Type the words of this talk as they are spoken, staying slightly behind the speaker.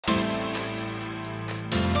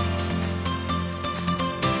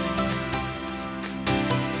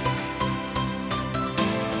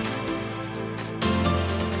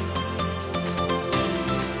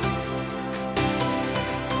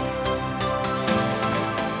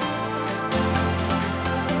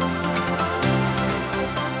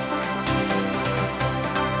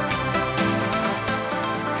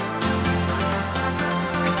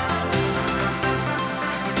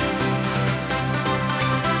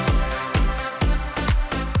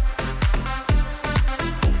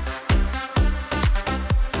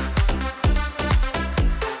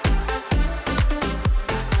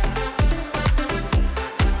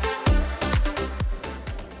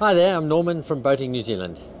Hi there, I'm Norman from Boating New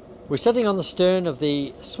Zealand. We're sitting on the stern of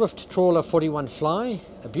the Swift Trawler 41 Fly,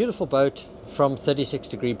 a beautiful boat from 36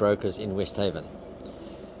 Degree Brokers in Westhaven.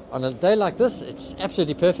 On a day like this, it's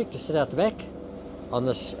absolutely perfect to sit out the back on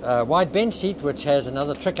this wide bench seat, which has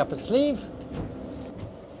another trick up its sleeve.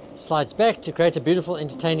 Slides back to create a beautiful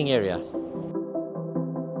entertaining area.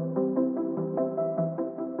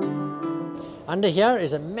 Under here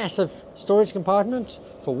is a massive storage compartment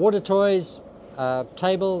for water toys,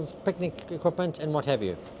 tables, picnic equipment and what have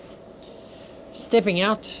you. Stepping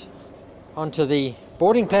out onto the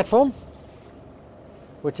boarding platform,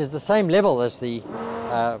 which is the same level as the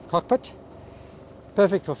cockpit,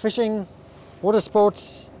 perfect for fishing, water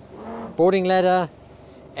sports, boarding ladder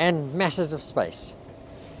and masses of space.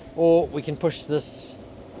 Or we can push this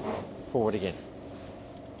forward again.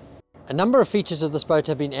 A number of features of this boat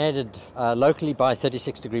have been added locally by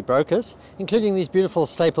 36 Degree Brokers, including these beautiful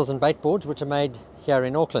staples and bait boards which are made here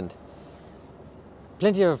in Auckland.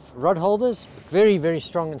 Plenty of rod holders, very, very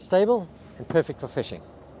strong and stable and perfect for fishing.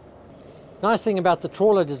 Nice thing about the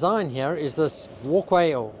trawler design here is this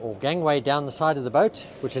walkway or gangway down the side of the boat,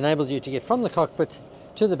 which enables you to get from the cockpit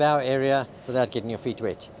to the bow area without getting your feet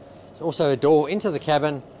wet. There's also a door into the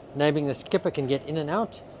cabin, enabling the skipper can get in and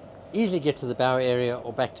out, easily get to the bow area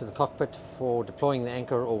or back to the cockpit for deploying the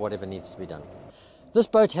anchor or whatever needs to be done. This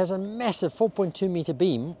boat has a massive 4.2 meter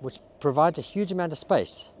beam which provides a huge amount of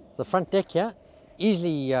space. The front deck here,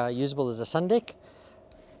 easily usable as a sun deck,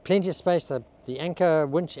 plenty of space, the anchor,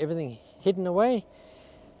 winch, everything hidden away,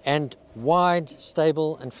 and wide,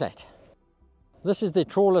 stable and flat. This is the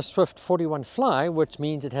Trawler Swift 41 Fly, which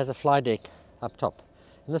means it has a fly deck up top.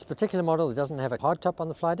 In this particular model it doesn't have a hard top on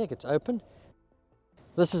the fly deck, it's open.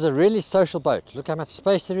 This is a really social boat. Look how much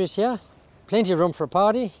space there is here. Plenty of room for a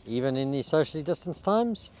party, even in these socially distanced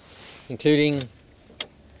times, including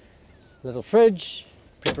little fridge,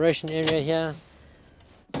 preparation area here,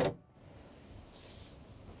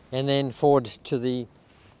 and then forward to the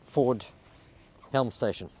forward helm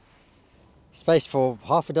station. Space for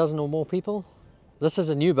half a dozen or more people. This is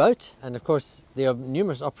a new boat, and of course there are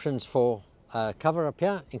numerous options for cover up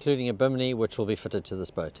here, including a bimini which will be fitted to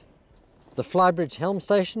this boat. The flybridge helm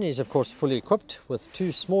station is of course fully equipped with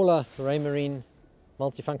two smaller Raymarine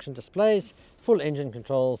multifunction displays, full engine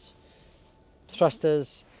controls,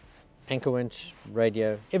 thrusters, anchor winch,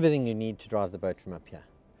 radio, everything you need to drive the boat from up here.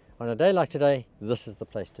 On a day like today, this is the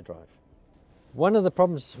place to drive. One of the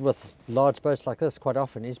problems with large boats like this quite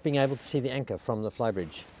often is being able to see the anchor from the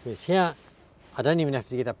flybridge. Because here, I don't even have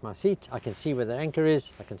to get up my seat, I can see where the anchor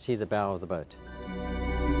is, I can see the bow of the boat.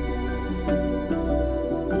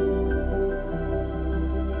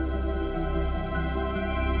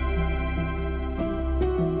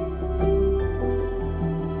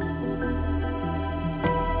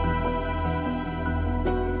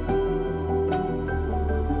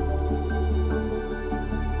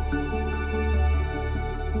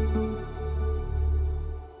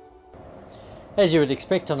 As you would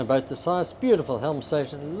expect on a boat this size, beautiful helm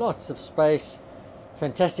station, lots of space,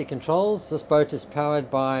 fantastic controls. This boat is powered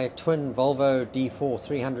by twin Volvo D4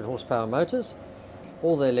 300 horsepower motors.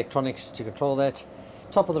 All the electronics to control that.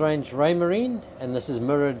 Top of the range Raymarine, and this is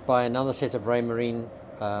mirrored by another set of Raymarine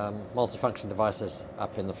multifunction devices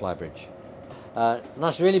up in the flybridge.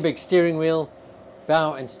 Nice really big steering wheel,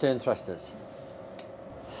 bow and stern thrusters.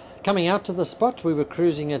 Coming out to the spot, we were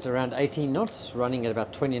cruising at around 18 knots, running at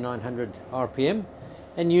about 2900 RPM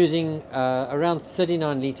and using around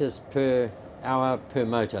 39 litres per hour per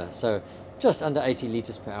motor, so just under 80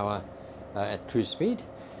 litres per hour at cruise speed.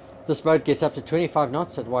 This boat gets up to 25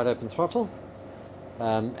 knots at wide open throttle,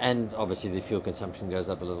 and obviously the fuel consumption goes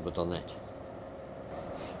up a little bit on that.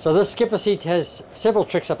 So this skipper seat has several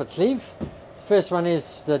tricks up its sleeve. The first one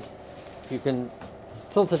is that you can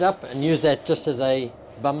tilt it up and use that just as a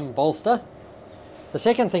bum bolster. The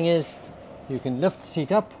second thing is you can lift the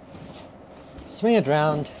seat up, swing it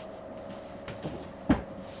round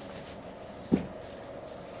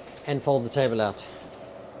and fold the table out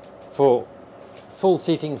for full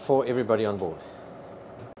seating for everybody on board.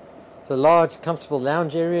 It's a large comfortable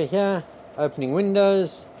lounge area here, opening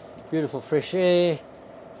windows, beautiful fresh air,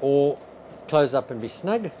 or close up and be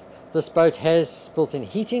snug. This boat has built-in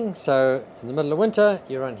heating, so in the middle of winter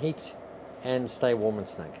you run heat and stay warm and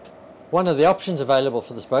snug. One of the options available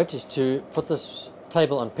for this boat is to put this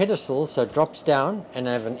table on pedestals so it drops down and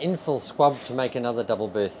have an infill squab to make another double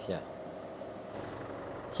berth here.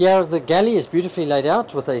 Here the galley is beautifully laid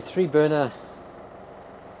out with a 3-burner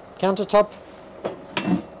countertop,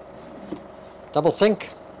 double sink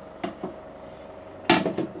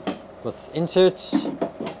with inserts,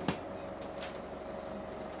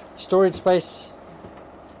 storage space,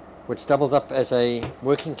 which doubles up as a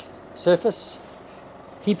working surface.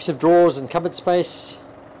 Heaps of drawers and cupboard space.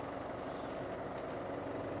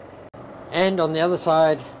 And on the other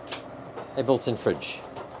side, a built-in fridge.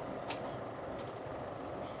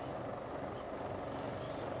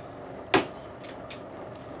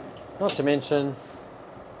 Not to mention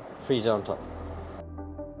freezer on top.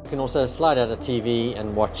 You can also slide out a TV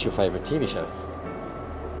and watch your favorite TV show.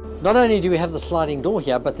 Not only do we have the sliding door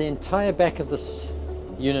here, but the entire back of this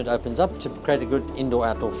unit opens up to create a good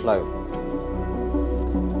indoor-outdoor flow.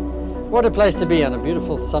 What a place to be on a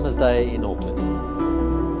beautiful summer's day in Auckland.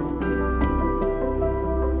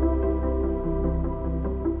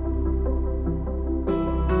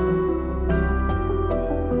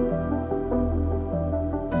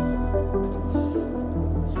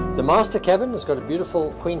 The master cabin has got a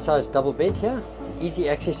beautiful queen-size double bed here, easy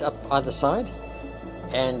access up either side,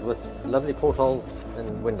 and with lovely portholes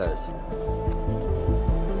and windows.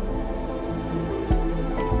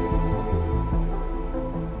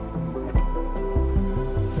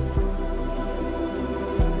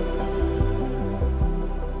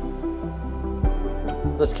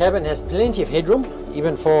 This cabin has plenty of headroom,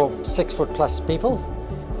 even for 6-foot plus people.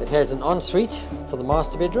 It has an ensuite for the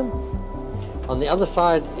master bedroom. On the other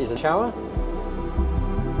side is a shower.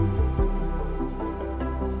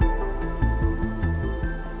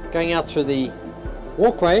 Going out through the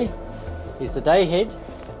walkway is the day head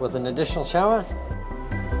with an additional shower.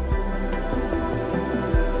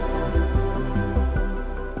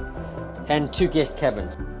 And 2 guest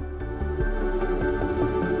cabins.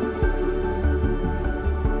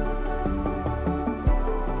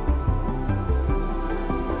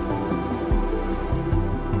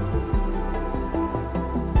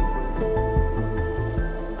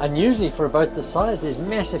 Unusually for a boat this size, there's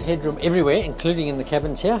massive headroom everywhere, including in the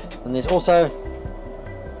cabins here, and there's also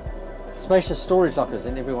spacious storage lockers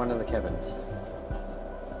in every one of the cabins.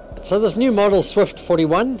 So this new model Swift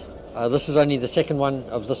 41, this is only the second one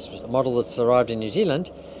of this model that's arrived in New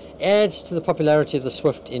Zealand, adds to the popularity of the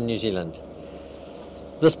Swift in New Zealand.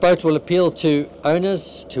 This boat will appeal to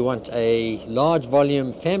owners who want a large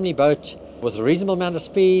volume family boat with a reasonable amount of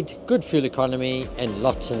speed, good fuel economy, and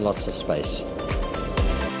lots of space.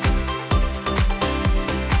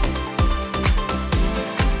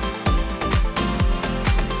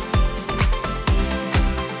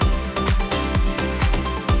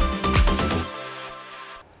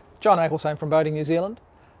 John Auckland from Boating New Zealand.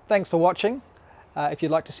 Thanks for watching. If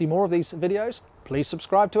you'd like to see more of these videos, please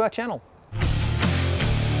subscribe to our channel.